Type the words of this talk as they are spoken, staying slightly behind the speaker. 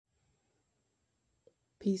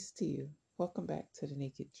Peace to you. Welcome back to the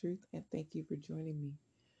Naked Truth, and thank you for joining me.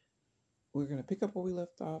 We're going to pick up where we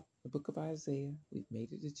left off, the book of Isaiah. We've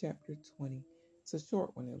made it to chapter 20. It's a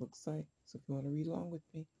short one, it looks like. So if you want to read along with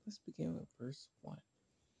me, let's begin with verse 1.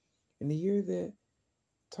 In the year that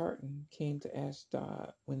Tartan came to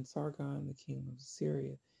Ashdod, when Sargon, the king of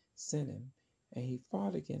Syria, sent him, and he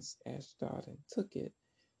fought against Ashdod and took it.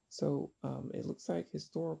 So it looks like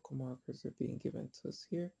historical markers are being given to us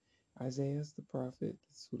here. Isaiah is the prophet.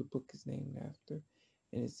 That's who the book is named after,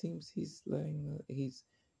 and it seems he's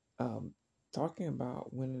um, talking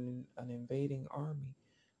about when an invading army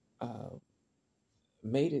uh,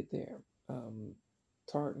 made it there. Um,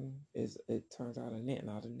 Tartan is, it turns out,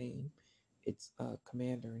 not a name. It's a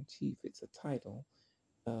commander in chief. It's a title.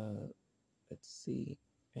 Uh, let's see,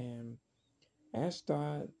 and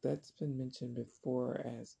Ashdod, that's been mentioned before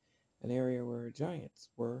as an area where giants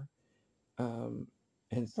were. Um,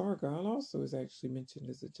 and Sargon also is actually mentioned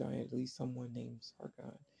as a giant, at least someone named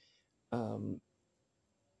Sargon. Um,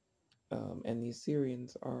 and the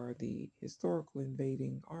Assyrians are the historical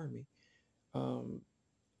invading army um,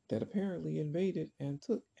 that apparently invaded and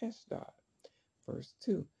took Ashdod. Verse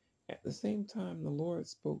 2. At the same time, the Lord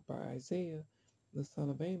spoke by Isaiah, the son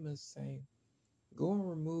of Amos, saying, Go and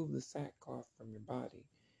remove the sackcloth from your body,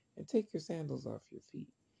 and take your sandals off your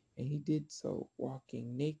feet. And he did so,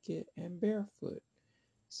 walking naked and barefoot.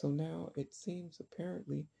 So now it seems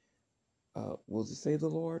apparently, we'll just say the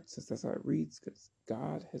Lord, since that's how it reads, because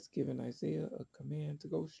God has given Isaiah a command to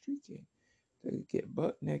go streaking, to get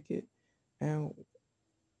butt naked and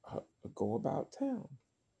uh, go about town.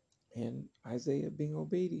 And Isaiah, being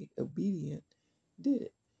obedient, did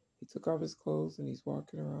it. He took off his clothes and he's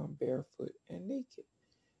walking around barefoot and naked.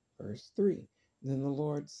 Verse 3. Then the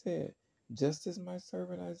Lord said, Just as my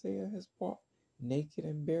servant Isaiah has walked naked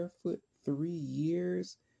and barefoot 3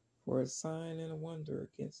 years for a sign and a wonder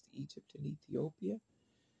against Egypt and Ethiopia.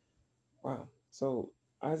 Wow. So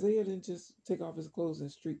Isaiah didn't just take off his clothes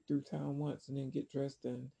and streak through town once and then get dressed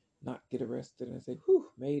and not get arrested and say,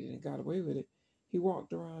 whew, made it and got away with it. He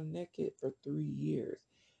walked around naked for 3 years.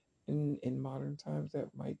 In modern times,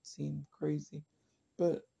 that might seem crazy,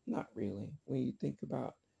 but not really. When you think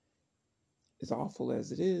about, as awful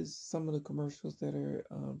as it is, some of the commercials that are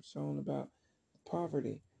shown about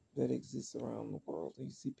poverty that exists around the world.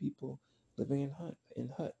 You see people living in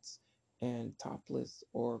huts and topless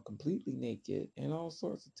or completely naked, and all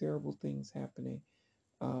sorts of terrible things happening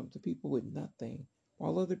to people with nothing,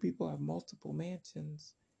 while other people have multiple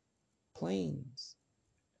mansions, planes,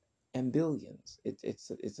 and billions.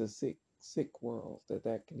 It's a sick world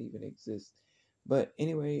that can even exist. But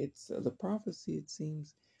anyway, it's the prophecy. It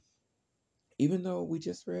seems, even though we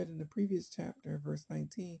just read in the previous chapter, verse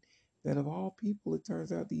 19, that of all people, it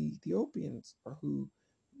turns out the Ethiopians are who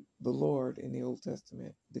the Lord in the Old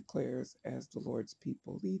Testament declares as the Lord's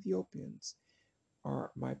people. The Ethiopians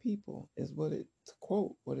are my people, is what it, to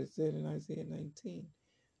quote what it said in Isaiah 19.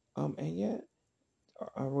 And yet,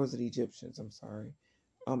 or was it Egyptians? I'm sorry.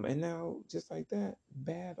 And now, just like that,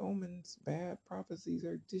 bad omens, bad prophecies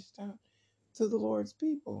are dished out to the Lord's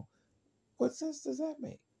people. What sense does that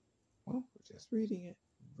make? Well, we're just reading it.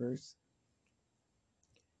 Verse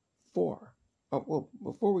 4. Oh, well,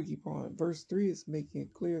 before we keep on, verse 3 is making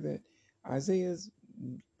it clear that Isaiah's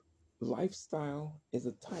lifestyle is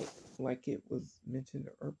a type, like it was mentioned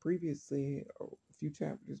or previously, a few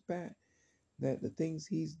chapters back, that the things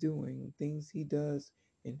he's doing, things he does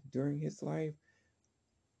during his life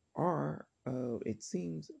are, it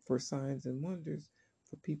seems, for signs and wonders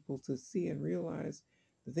for people to see and realize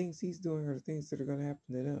the things he's doing are the things that are going to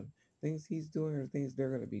happen to them. Things he's doing are the things they're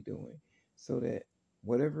going to be doing. So that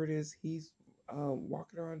whatever it is he's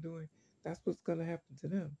walking around doing, that's what's going to happen to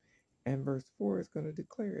them. And verse 4 is going to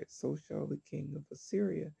declare it. So shall the king of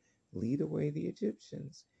Assyria lead away the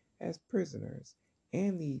Egyptians as prisoners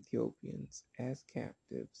and the Ethiopians as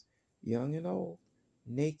captives, young and old,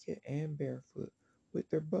 naked and barefoot, with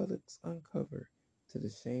their buttocks uncovered, to the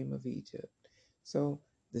shame of Egypt. So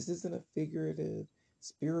this isn't a figurative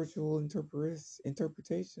spiritual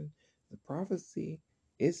interpretation. The prophecy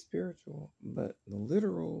is spiritual, but the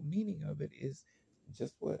literal meaning of it is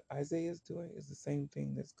just what Isaiah is doing is the same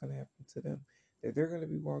thing that's going to happen to them. That they're going to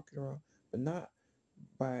be walking around, but not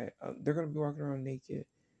they're going to be walking around naked,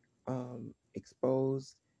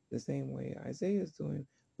 exposed the same way Isaiah is doing,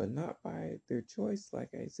 but not by their choice like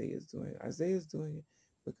Isaiah is doing. Isaiah is doing it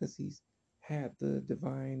because he's had the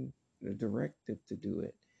divine directive to do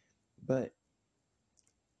it. But,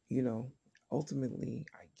 you know, ultimately,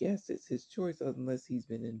 I guess it's his choice unless he's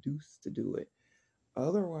been induced to do it.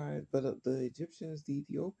 Otherwise, but the Egyptians, the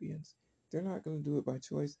Ethiopians, they're not going to do it by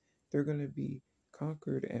choice. They're going to be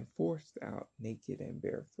conquered and forced out naked and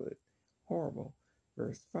barefoot. Horrible.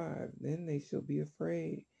 Verse 5, then they shall be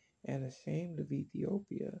afraid and ashamed of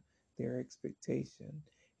Ethiopia, their expectation,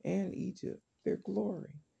 and Egypt, their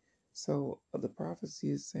glory. So the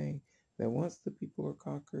prophecy is saying that once the people are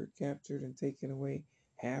conquered, captured, and taken away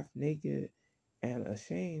half naked and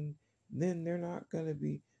ashamed, then they're not going to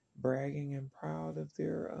be bragging and proud of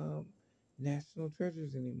their national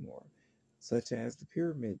treasures anymore, such as the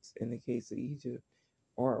pyramids in the case of Egypt,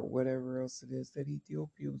 or whatever else it is that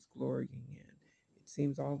Ethiopia was glorying in. It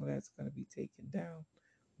seems all of that's going to be taken down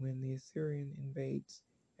when the Assyrian invades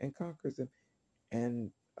and conquers them.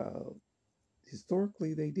 And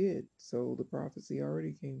historically, they did. So the prophecy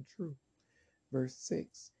already came true. Verse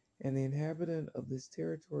 6, and the inhabitant of this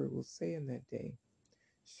territory will say in that day,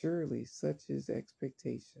 surely such is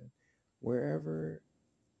expectation, wherever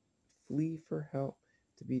flee for help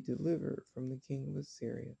to be delivered from the king of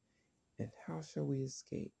Assyria. And how shall we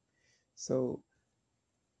escape? So,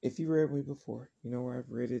 if you read me before, you know I've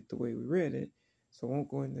read it the way we read it, so I won't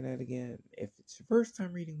go into that again. If it's your first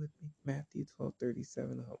time reading with me, Matthew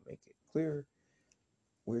 12:37 will help make it clearer,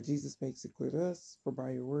 where Jesus makes it clear to us, for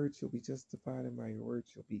by your words you'll be justified, and by your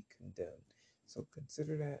words you'll be condemned. So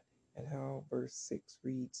consider that and how verse 6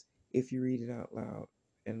 reads, if you read it out loud,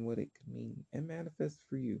 and what it could mean and manifest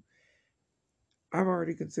for you. I've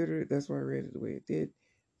already considered it, that's why I read it the way it did.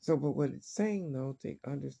 So, but what it's saying, though, to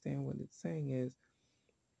understand what it's saying is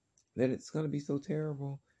that it's going to be so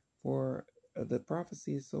terrible for the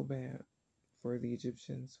prophecy is so bad for the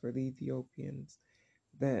Egyptians, for the Ethiopians,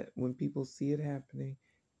 that when people see it happening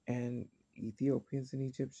and Ethiopians and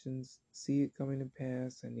Egyptians see it coming to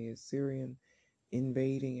pass and the Assyrian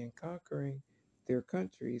invading and conquering their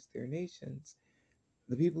countries, their nations,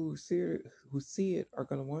 the people who see it are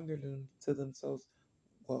going to wonder to themselves,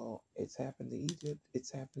 well, it's happened to Egypt,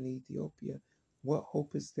 it's happened to Ethiopia. What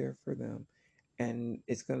hope is there for them? And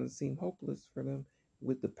it's going to seem hopeless for them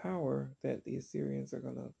with the power that the Assyrians are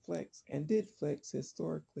going to flex and did flex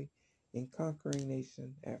historically in conquering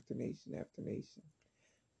nation after nation after nation.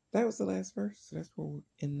 That was the last verse. So that's where we're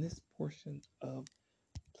in this portion of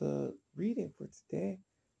the reading for today.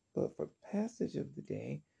 But for the passage of the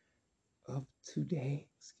day, of today,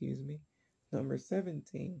 excuse me, number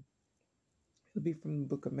 17, it'll be from the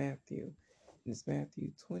book of Matthew. And it's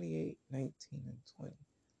Matthew 28, 19, and 20.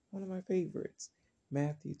 One of my favorites.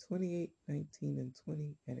 Matthew 28, 19, and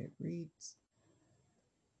 20. And it reads,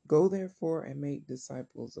 go therefore and make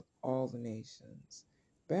disciples of all the nations,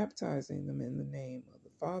 baptizing them in the name of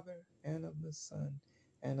the Father and of the Son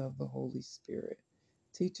and of the Holy Spirit,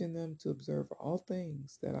 teaching them to observe all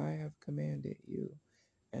things that I have commanded you.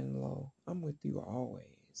 And lo, I'm with you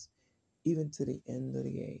always, even to the end of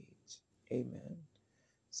the age. Amen.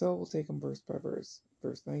 So we'll take them verse by verse.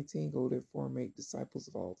 Verse 19, go therefore and make disciples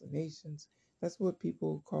of all the nations. That's what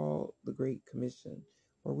people call the Great Commission,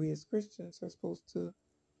 where we as Christians are supposed to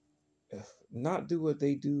not do what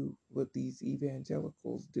they do, what these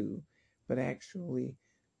evangelicals do, but actually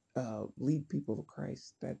lead people to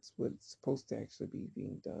Christ. That's what's supposed to actually be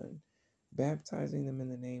being done. Baptizing them in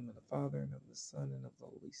the name of the Father and of the Son and of the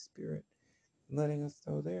Holy Spirit, letting us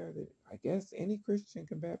know there that I guess any Christian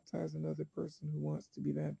can baptize another person who wants to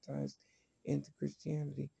be baptized into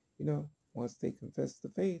Christianity. Once they confess the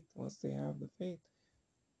faith, once they have the faith,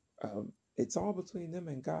 it's all between them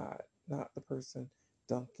and God, not the person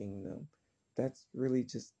dunking them. That's really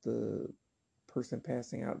just the person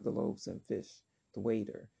passing out the loaves and fish, the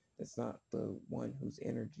waiter. That's not the one whose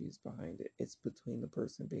energy is behind it. It's between the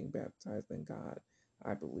person being baptized and God,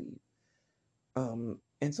 I believe.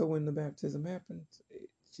 And so when the baptism happens,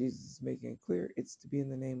 Jesus is making it clear it's to be in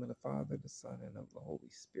the name of the Father, the Son, and of the Holy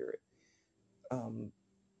Spirit. Um,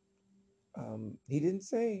 he didn't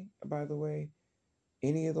say, by the way,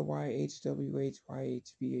 any of the YHWH,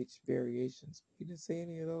 YHVH variations. He didn't say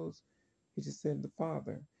any of those. He just said the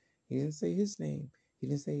Father. He didn't say his name. He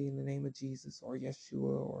didn't say in the name of Jesus or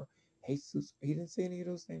Yeshua or Jesus. He didn't say any of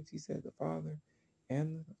those names. He said the Father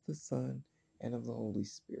and the Son and of the Holy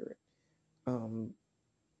Spirit.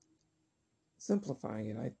 Simplifying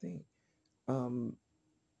it, I think. Um,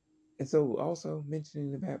 and so also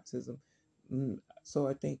mentioning the baptism. So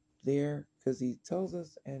I think there, because he tells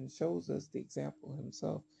us and shows us the example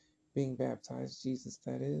himself being baptized, Jesus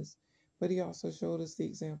that is, but he also showed us the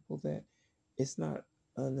example that it's not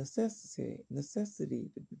a necessity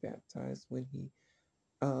to be baptized when he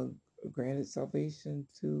uh, granted salvation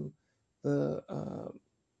to the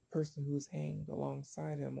person who was hanged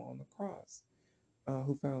alongside him on the cross,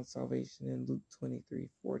 who found salvation in Luke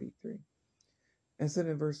 23:43. And said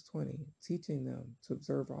in verse 20, teaching them to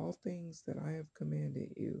observe all things that I have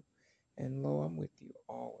commanded you. and lo, I'm with you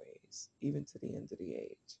always, even to the end of the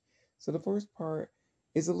age. So the first part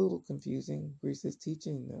is a little confusing where he says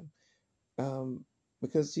teaching them,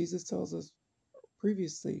 because Jesus tells us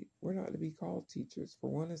previously we're not to be called teachers, for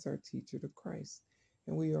one is our teacher, the Christ,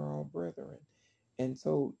 and we are all brethren. And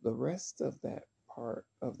so the rest of that part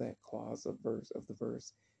of that clause of the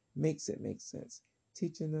verse makes it make sense.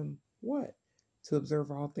 Teaching them what? To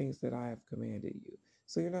observe all things that I have commanded you.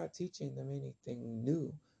 So you're not teaching them anything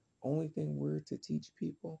new. Only thing we're to teach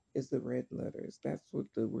people is the red letters. That's what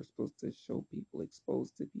we're supposed to show people,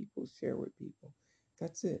 expose to people, share with people.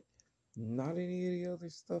 That's it. Not any of the other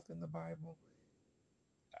stuff in the Bible,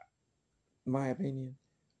 my opinion.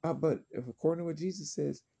 But if according to what Jesus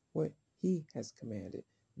says, what he has commanded,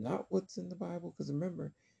 not what's in the Bible. Because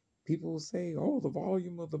remember, people will say, oh, the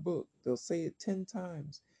volume of the book. They'll say it 10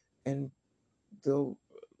 times, and they'll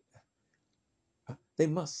they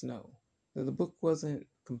must know that the book wasn't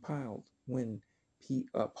compiled when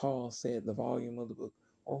Paul said the volume of the book,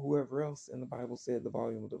 or whoever else in the Bible said the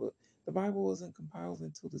volume of the book. The Bible wasn't compiled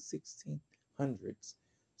until the 1600s.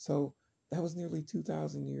 So that was nearly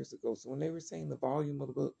 2,000 years ago. So when they were saying the volume of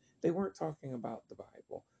the book, they weren't talking about the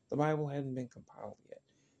Bible. The Bible hadn't been compiled yet.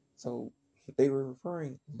 So they were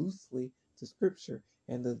referring loosely to Scripture,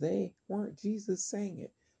 and they weren't Jesus saying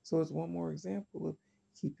it. So it's one more example of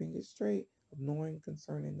keeping it straight, of knowing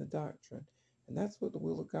concerning the doctrine. And that's what the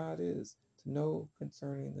will of God is, to know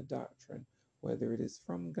concerning the doctrine, whether it is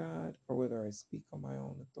from God or whether I speak on my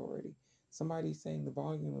own authority. Somebody saying the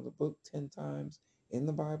volume of the book 10 times in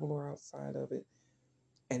the Bible or outside of it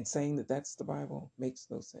and saying that that's the Bible makes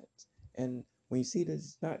no sense. And when you see that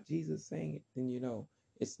it's not Jesus saying it, then you know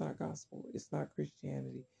it's not gospel, it's not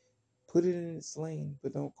Christianity. Put it in its lane,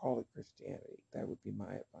 but don't call it Christianity. That would be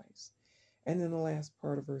my advice. And then the last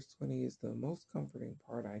part of verse 20 is the most comforting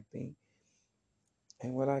part, I think,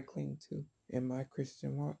 and what I cling to in my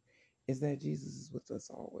Christian walk is that Jesus is with us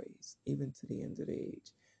always, even to the end of the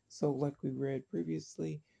age. So, like we read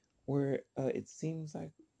previously, where it seems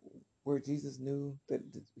like where Jesus knew that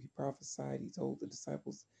he prophesied, he told the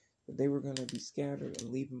disciples that they were going to be scattered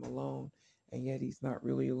and leave him alone, and yet he's not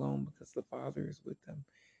really alone because the Father is with them.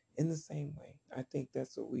 In the same way, I think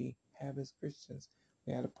that's what we have as Christians.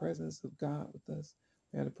 We had the presence of God with us,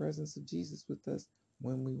 we had the presence of Jesus with us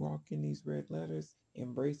when we walk in these red letters,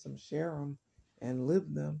 embrace them, share them, and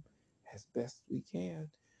live them as best we can.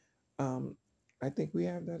 Um, I think we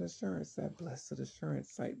have that assurance, that blessed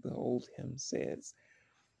assurance, like the old hymn says,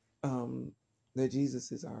 um, that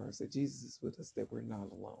Jesus is ours, that Jesus is with us, that we're not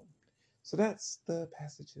alone. So that's the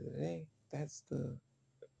passage of the day. That's the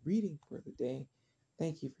reading for the day.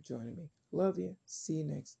 Thank you for joining me. Love you. See you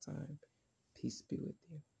next time. Peace be with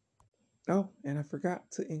you. Oh, and I forgot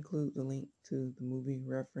to include the link to the movie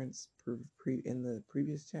reference in the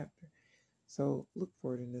previous chapter. So look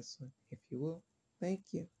for it in this one, if you will. Thank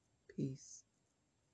you. Peace.